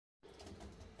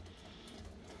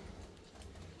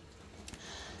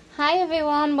Hi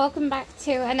everyone, welcome back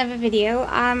to another video.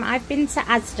 I've been to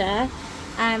ASDA.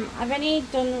 I've only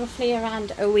done roughly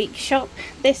around a week shop.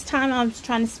 This time I was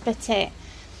trying to split it,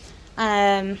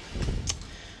 trying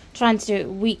to do it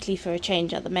weekly for a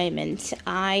change at the moment.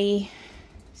 I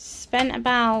spent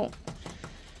about,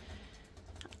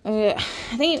 I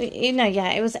think,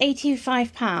 it was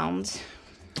 £85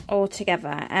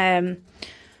 altogether.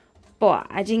 But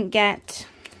I didn't get,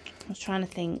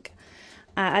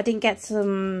 I didn't get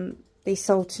these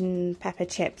salt and pepper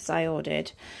chips I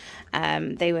ordered.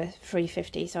 They were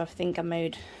 £3.50, so I think I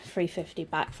made £3.50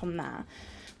 back from that.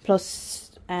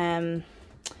 Plus, I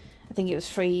think it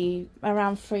was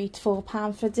around £3 to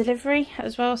 £4 for delivery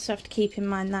as well, so I have to keep in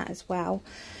mind that as well.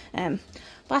 But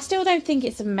I still don't think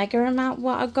it's a mega amount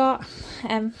what I got.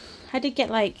 I did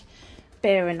get like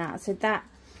beer and that, so that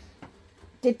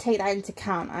did take that into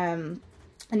account.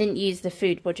 I didn't use the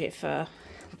food budget for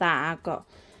that.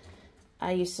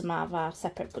 I used some out of our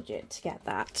separate budget to get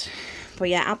that. But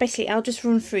yeah, I'll just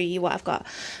run through you what I've got.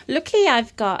 Luckily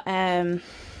I've got a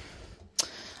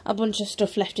bunch of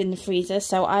stuff left in the freezer,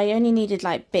 so I only needed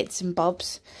like bits and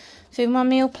bobs for my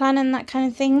meal plan and that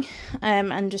kind of thing,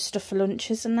 and just stuff for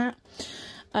lunches and that.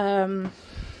 But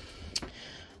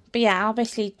yeah, I'll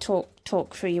basically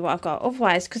talk through you what I've got.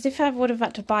 Otherwise, because if I would have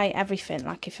had to buy everything,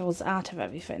 like if I was out of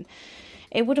everything,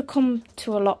 it would have come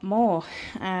to a lot more.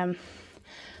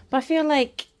 But I feel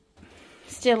like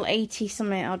still 80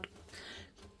 something odd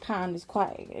pound is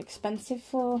quite expensive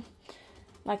for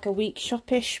like a week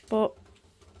shopish. But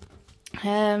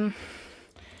yeah,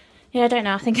 I don't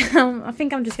know. I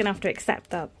think I'm just gonna have to accept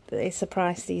that it's a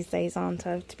price these days, aren't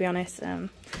I? To be honest,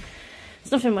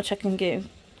 there's nothing much I can do,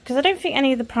 because I don't think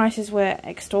any of the prices were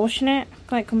extortionate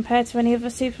like compared to any other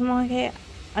supermarket.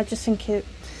 I just think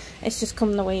it's just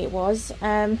come the way it was.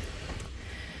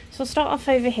 So I'll start off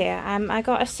over here. I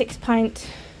got a 6 pint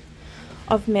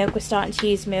of milk. We're starting to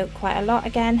use milk quite a lot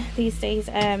again these days.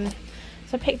 So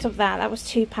I picked up that was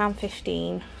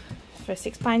 £2.15 for a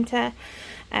 6 pinter.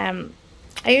 I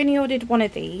only ordered one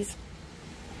of these.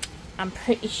 I'm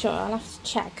pretty sure, I'll have to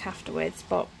check afterwards,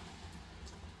 but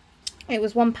it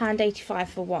was £1.85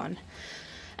 for one.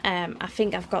 I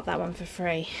think I've got that one for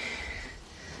free.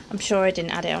 I'm sure I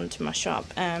didn't add it onto my shop.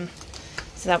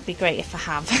 So that would be great if I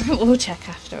have. We'll check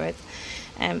afterwards.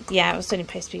 Yeah, it was only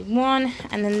supposed to be one,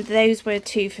 and then those were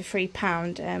two for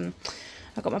 £3.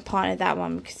 I got my partner that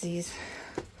one because he's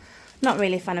not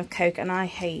really a fan of Coke, and I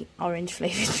hate orange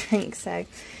flavoured drinks. So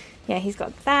yeah, he's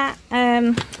got that.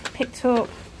 Picked up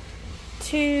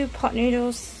 2 pot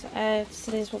noodles.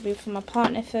 So this will be for my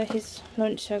partner for his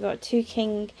lunch. So I got 2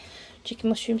 king chicken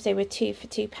mushrooms. They were 2 for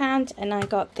 £2, and I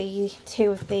got the 2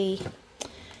 of the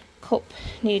cup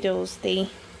noodles, is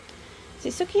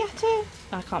it sukiyaki?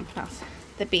 I can't pronounce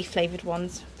the beef flavoured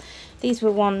ones. These were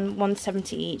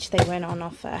 £1.70 each. They weren't on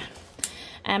offer.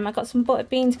 I got some butter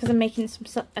beans because I'm making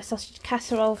a sausage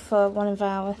casserole for one of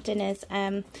our dinners.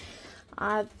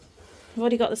 I've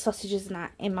already got the sausages and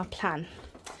that in my plan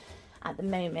at the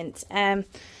moment. I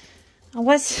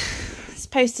was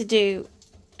supposed to do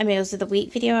a meals of the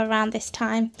week video around this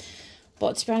time,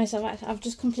 but to be honest, I've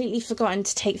just completely forgotten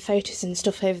to take photos and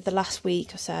stuff over the last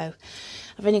week or so.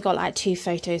 I've only got like 2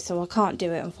 photos, so I can't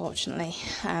do it, unfortunately.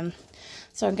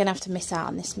 So I'm going to have to miss out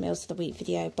on this Meals of the Week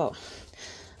video, but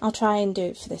I'll try and do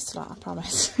it for this lot, I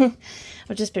promise. I've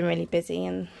just been really busy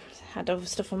and had other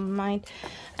stuff on my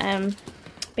mind.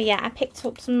 But yeah, I picked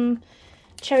up some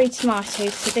cherry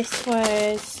tomatoes. So this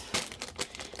was,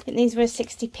 I think these were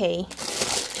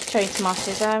 60p, cherry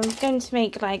tomatoes. I'm going to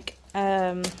make like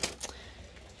a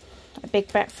big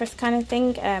breakfast kind of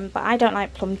thing, but I don't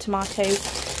like plum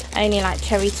tomatoes. I only like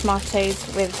cherry tomatoes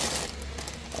with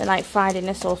like fried in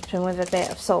a saucepan with a bit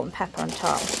of salt and pepper on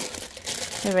top.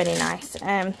 They're really nice.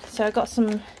 So I got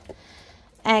some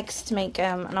eggs to make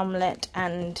an omelette,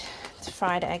 and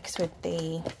fried eggs with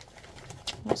the,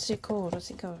 what's it called?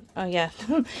 Oh yeah,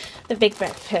 the big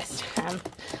breakfast.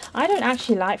 I don't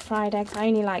actually like fried eggs. I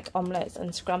only like omelettes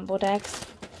and scrambled eggs.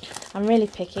 I'm really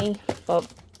picky, but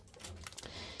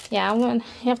yeah, you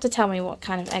have to tell me what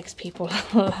kind of eggs people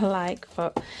like.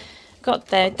 But got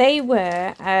there. They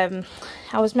were, I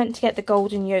was meant to get the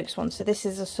golden yolks one, so this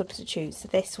is a substitute. So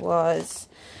this was,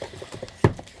 I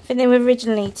think they were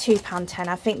originally £2.10.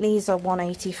 I think these are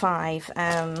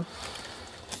 £1.85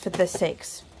 for the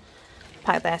 6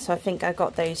 pack there. So I think I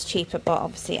got those cheaper, but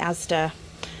obviously ASDA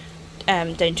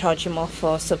don't charge you more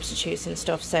for substitutes and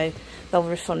stuff, so they'll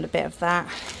refund a bit of that.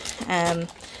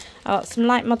 I got some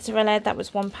light mozzarella, that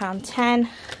was £1.10.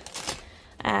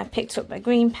 Picked up my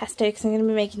green pesto because I'm going to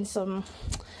be making some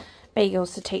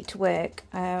bagels to take to work.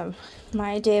 My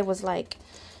idea was like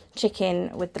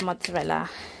chicken with the mozzarella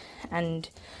and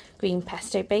green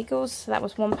pesto bagels. So that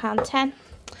was £1.10.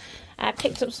 I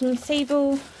picked up some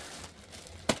sable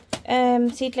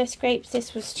seedless grapes.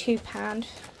 This was £2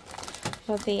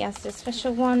 for the ASDA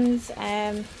special ones.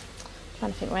 Trying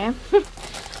to think where I am.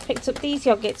 Picked up these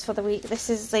yogurts for the week. This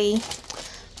is the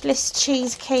Bliss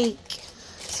cheesecake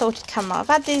salted caramel. I've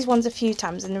had these ones a few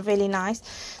times and they're really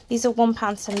nice. These are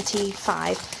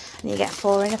 £1.75 and you get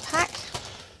 4 in a pack.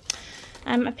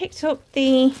 I picked up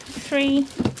the 3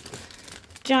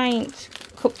 giant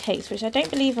cupcakes, which I don't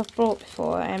believe I've brought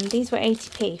before. These were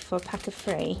 80p for a pack of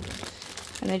 3,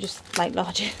 and they're just like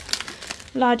larger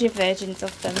versions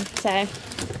of them. So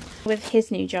with his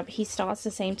new job, he starts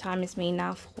the same time as me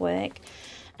now for work,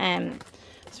 so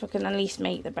we can at least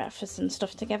make the breakfast and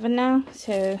stuff together now.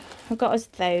 So I got us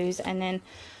those, and then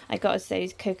I got us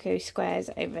those cocoa squares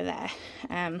over there.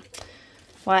 Well,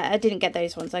 I didn't get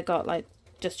those ones, I got like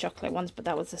just chocolate ones, but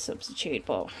that was a substitute,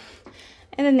 but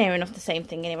and then near enough the same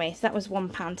thing anyway. So that was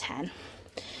 £1.10.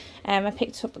 I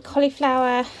picked up the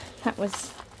cauliflower. That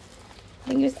was, I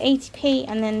think it was 80p,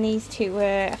 and then these two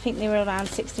were, I think they were around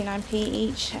 69p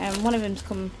each. One of them's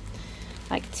come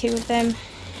like 2 of them,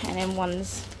 and then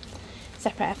one's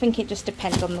separate. I think it just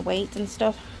depends on the weight and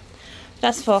stuff.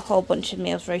 That's for a whole bunch of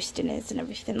meals, roast dinners and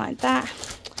everything like that.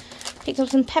 Picked up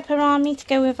some pepperoni to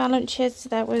go with our lunches. So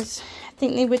that was, I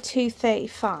think they were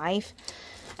 £2.35.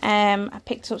 I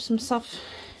picked up some soft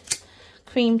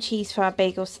cream cheese for our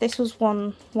bagels. So this was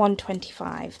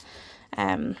 £1.25.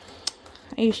 I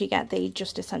usually get the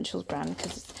Just Essentials brand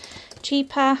because it's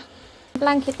cheaper.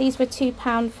 Blanket, these were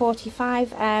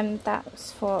 £2.45. That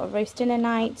was for a roast dinner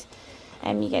night.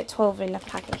 You get 12 in a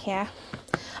packet here.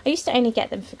 I used to only get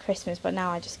them for Christmas, but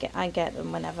now I get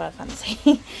them whenever I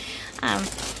fancy.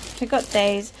 I got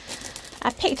those.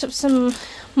 I picked up some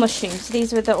mushrooms.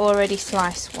 These were the already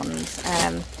sliced ones,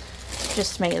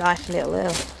 just to make life a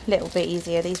little bit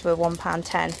easier. These were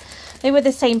 £1.10. They were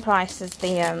the same price as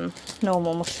the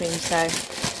normal mushrooms, so I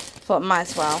thought might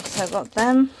as well. So I got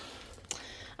them.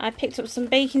 I picked up some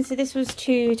bacon. So this was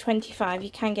 £2.25.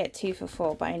 You can get 2 for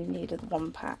 4, but I only needed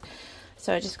 1 pack.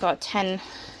 So I just got 10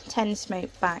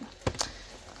 smoked back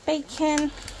bacon.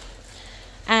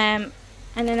 And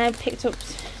then I picked up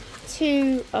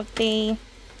 2 of the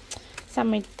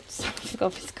sandwich, I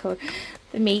forgot what it's called,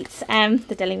 the meats,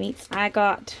 the deli meats. I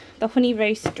got the honey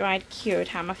roast dried cured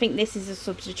ham. I think this is a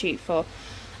substitute for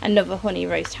another honey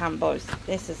roast ham, but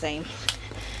it's the same.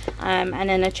 And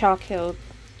then a charcoal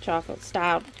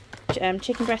style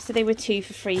chicken breast. So they were 2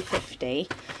 for £3.50.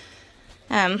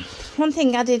 One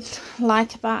thing I did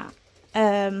like about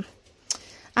ASDA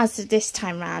this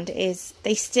time round is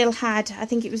they still had, I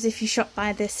think it was if you shop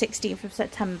by the 16th of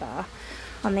September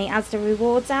on the ASDA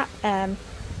Rewards app,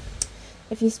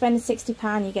 if you spend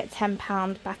 £60 you get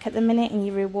 £10 back at the minute in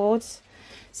your rewards.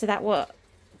 So that what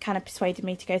kind of persuaded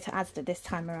me to go to ASDA this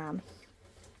time around,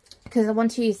 because I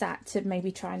want to use that to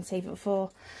maybe try and save it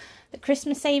for the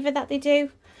Christmas saver that they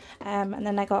do. And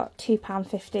then I got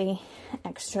 £2.50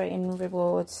 extra in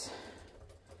rewards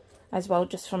as well,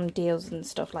 just from deals and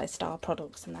stuff like Star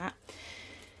products and that.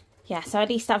 Yeah, so at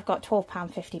least I've got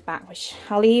 £12.50 back, which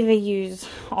I'll either use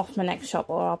off my next shop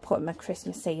or I'll put in my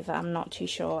Christmas saver. I'm not too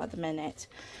sure at the minute,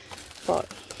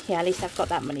 but yeah, at least I've got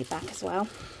that money back as well.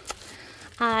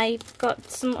 I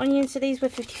got some onions. So these were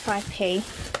 55p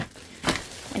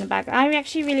in a bag. I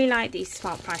actually really like these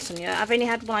Smart Price onions. I've only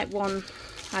had like one,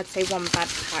 I'd say one bad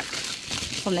pack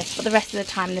from this, but the rest of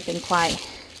the time they've been quite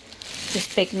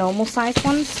just big normal size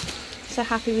ones. So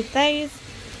happy with those.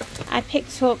 I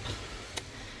picked up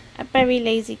a berry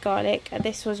lazy garlic.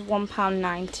 This was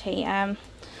 £1.90. I'll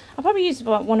probably use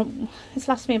about one. This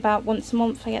lasts me about once a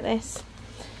month. I get this,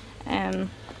 but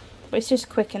it's just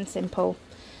quick and simple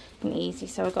and easy.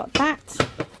 So I got that.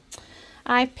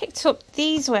 I picked up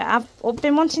these. I've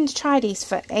been wanting to try these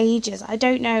for ages. I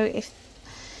don't know if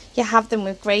you have them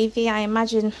with gravy. I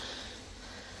imagine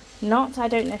not. I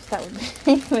don't know if that would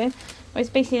be with. It's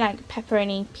basically like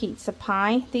pepperoni pizza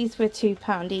pie. These were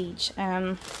 £2 each.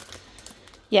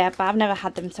 Yeah, but I've never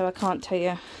had them, so I can't tell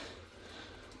you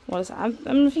what is it.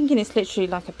 I'm thinking it's literally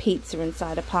like a pizza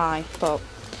inside a pie, but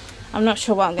I'm not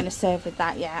sure what I'm going to serve with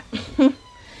that yet.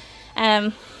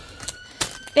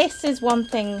 This is one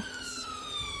thing.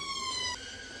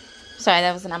 Sorry,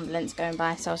 there was an ambulance going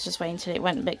by, so I was just waiting till it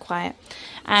went a bit quiet.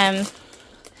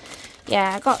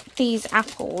 Yeah, I got these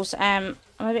apples. I'm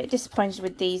a bit disappointed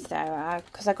with these though,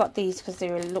 because I got these because they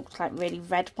looked like really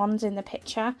red ones in the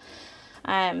picture.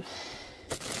 So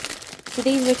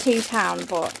these were £2,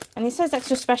 but, and it says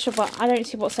extra special, but I don't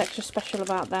see what's extra special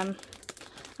about them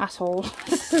at all.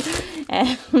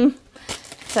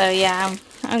 So yeah,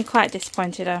 I'm quite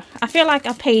disappointed. I feel like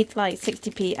I paid like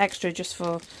 60p extra just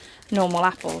for normal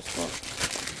apples, but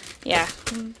yeah,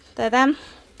 they're them.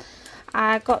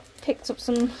 I picked up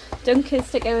some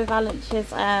Dunkers to go with our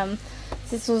lunches.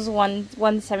 This was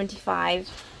 $1.75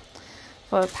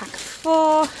 for a pack of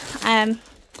 4. I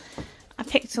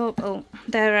picked up,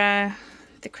 they're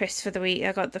the crisps for the week.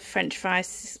 I got the French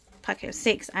fries packet of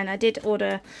 6, and I did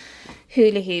order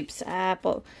hula hoops,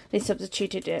 but they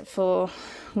substituted it for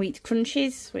wheat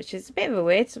crunchies, which is a bit of a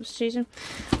weird substitution,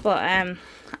 but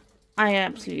I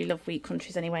absolutely love wheat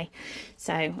crunchies anyway,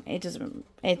 so it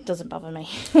doesn't bother me.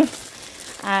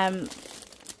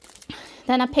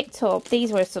 Then I picked up,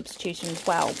 these were a substitution as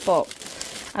well,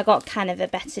 but I got kind of a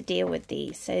better deal with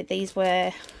these. So these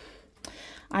were,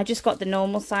 I just got the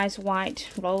normal size white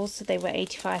rolls, so they were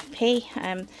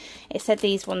 85p. It said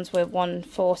these ones were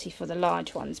 140 for the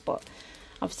large ones, but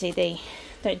obviously they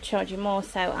don't charge you more,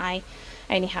 so I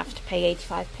only have to pay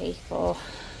 85p for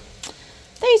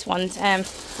those ones. I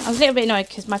was a little bit annoyed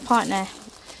because my partner,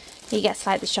 he gets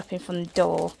like the shopping from the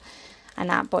door and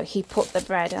that, but he put the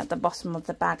bread at the bottom of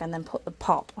the bag and then put the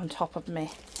pop on top of me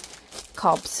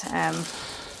cobs.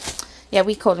 Yeah,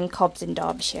 we call them cobs in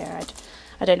Derbyshire.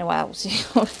 I don't know what else you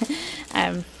call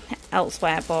it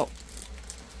elsewhere, but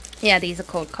yeah, these are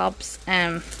called cobs.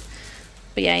 But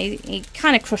yeah, he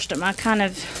kind of crushed them. I kind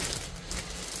of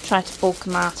tried to bulk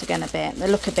them out again a bit. They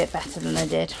look a bit better than they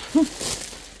did.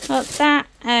 What's that?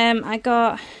 I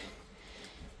got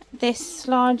this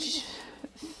large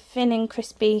thin and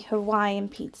crispy Hawaiian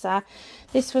pizza.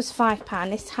 This was £5.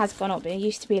 This has gone up. It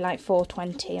used to be like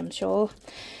 £4.20, I'm sure.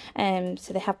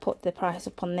 So they have put the price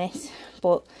up on this,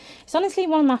 but it's honestly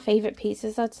one of my favourite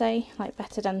pizzas, I'd say, like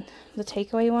better than the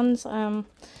takeaway ones.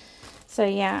 So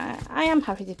yeah, I am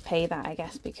happy to pay that, I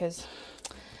guess, because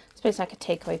I suppose like a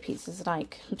takeaway pizza is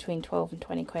like between 12 and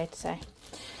 20 quid, so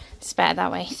it's better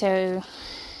that way. So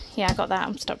yeah, I got that.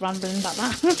 I'm stop rambling about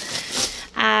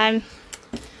that.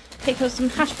 Picked up some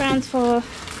hash browns for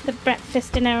the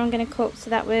breakfast dinner I'm going to cook.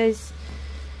 So that was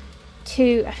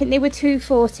I think they were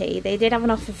 $2.40. They did have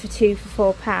an offer for 2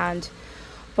 for £4,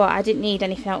 but I didn't need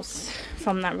anything else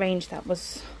from that range that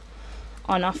was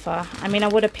on offer. I mean, I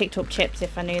would have picked up chips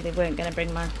if I knew they weren't going to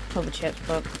bring my other chips,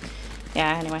 but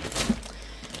yeah, anyway.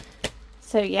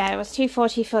 So yeah, it was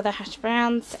 $2.40 for the hash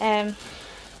browns. I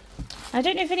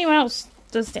don't know if anyone else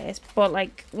does this, but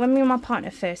like when me and my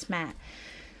partner first met,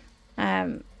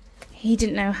 he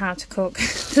didn't know how to cook.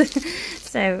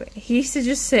 So he used to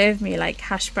just serve me like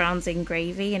hash browns in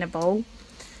gravy in a bowl,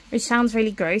 which sounds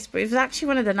really gross, but it was actually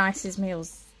one of the nicest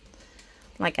meals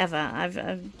like ever.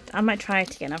 I might try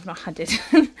it again. I've not had it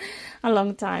in a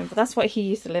long time, but that's what he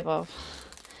used to live off.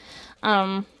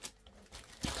 And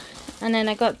then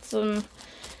I got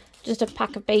just a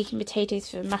pack of baking potatoes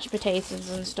for mashed potatoes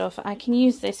and stuff. I can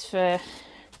use this for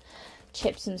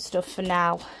chips and stuff for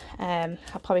now. I'll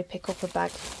probably pick up a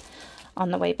bag on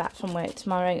the way back from work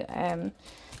tomorrow.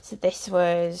 So this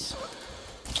was,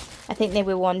 I think they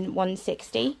were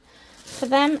 $1.60 for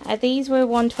them. These were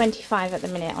 $1.25 at the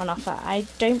minute on offer. I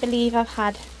don't believe I've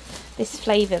had this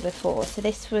flavour before. So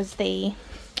this was the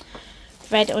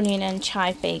red onion and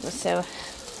chive bagel. So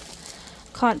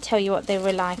can't tell you what they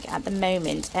were like at the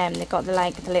moment. They've got the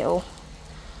little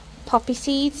poppy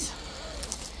seeds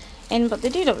in, but they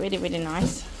do look really, really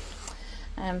nice.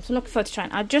 So I'm looking forward to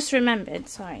trying. I just remembered,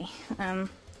 sorry, I'm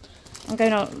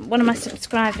going on, one of my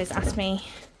subscribers asked me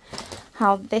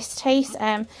how this tastes.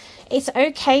 It's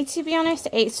okay, to be honest.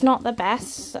 It's not the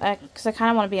best, because I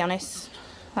kind of want to be honest,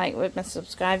 like with my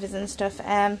subscribers and stuff.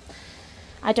 I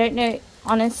don't know,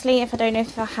 honestly, I don't know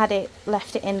if I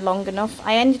left it in long enough.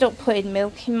 I ended up putting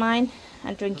milk in mine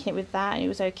and drinking it with that, and it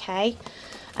was okay.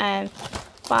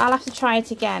 But I'll have to try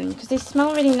it again because they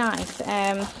smell really nice.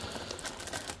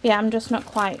 Yeah, I'm just not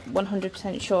quite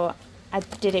 100% sure I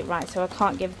did it right, so I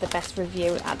can't give the best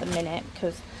review at the minute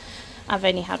because I've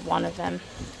only had one of them.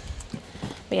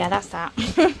 But yeah, that's that.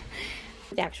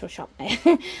 The actual shop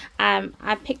there.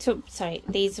 I picked up, sorry,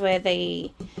 these were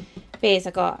the beers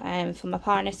I got for my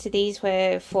partner. So these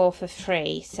were 4 for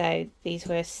 $3, so these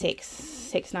were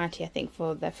 $6.90 I think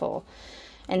for the 4.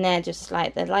 And they're just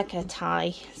like, they're like a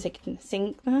Thai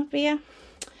signature beer,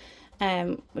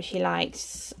 which he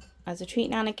likes as a treat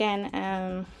now and again.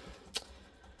 I'm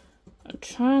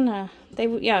trying to, they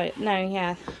originally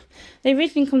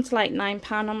come to like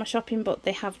 £9 on my shopping, but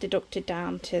they have deducted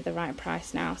down to the right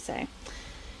price now. So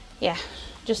yeah,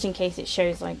 just in case it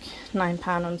shows like £9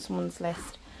 on someone's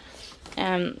list.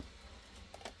 And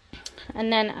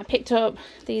then I picked up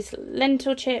these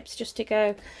lentil chips just to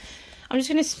go. I'm just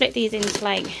going to split these into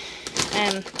like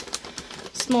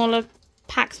smaller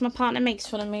packs. My partner makes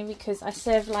fun of me because I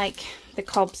serve like the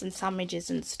cobs and sandwiches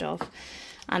and stuff,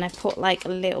 and I put like a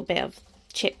little bit of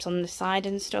chips on the side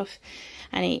and stuff,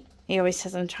 and he always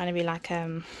says I'm trying to be like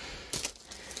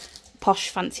posh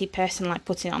fancy person, like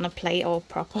putting it on a plate all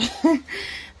proper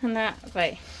and that.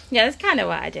 But yeah, that's kind of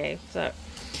what I do. So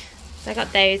I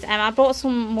got those, and I bought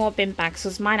some more bin bags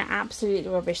because mine are absolutely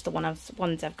rubbish, the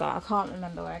ones I've got. I can't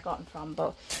remember where I got them from,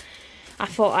 but I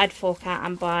thought I'd fork out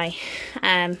and buy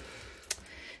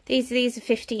these are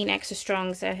 15 extra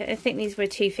strong, so I think these were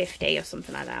 $2.50 or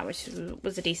something like that, which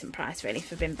was a decent price really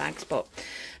for bin bags. But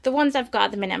the ones I've got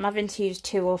at the minute, I'm having to use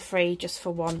 2 or 3 just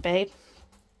for one babe,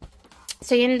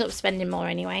 so you end up spending more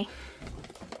anyway.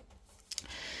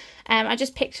 I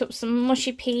just picked up some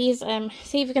mushy peas.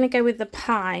 It's either going to go with the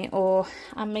pie or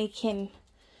I'm making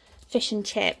fish and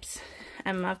chips.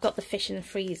 I've got the fish in the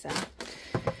freezer,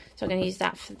 so I'm going to use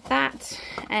that for that.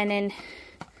 And then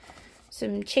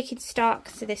some chicken stock.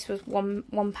 So this was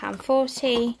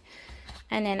 £1.40.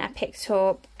 And then I picked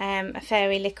up a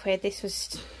fairy liquid. This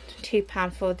was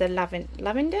 £2 for the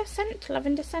lavender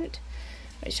scent,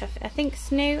 which I think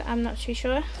is new. I'm not too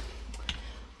sure.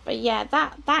 But yeah,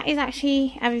 that is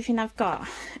actually everything I've got.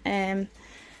 I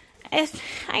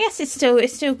guess it's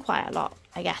still quite a lot,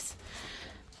 I guess.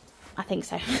 I think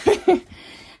so.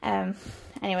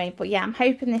 Anyway, but yeah, I'm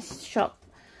hoping this shop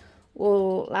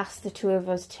will last the two of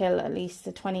us till at least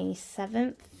the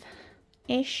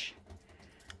 27th-ish,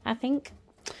 I think.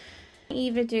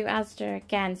 Either do ASDA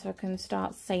again so I can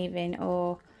start saving,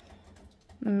 or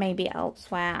maybe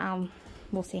elsewhere.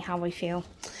 We'll see how we feel.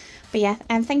 But yeah,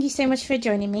 thank you so much for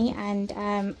joining me,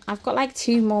 and I've got like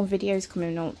 2 more videos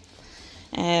coming up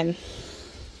that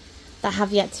I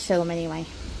have yet to film anyway,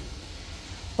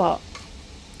 but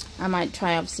I might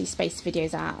try obviously space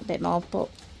videos out a bit more. But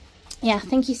yeah,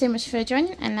 thank you so much for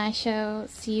joining, and I shall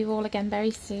see you all again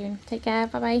very soon. Take care,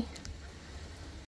 bye bye.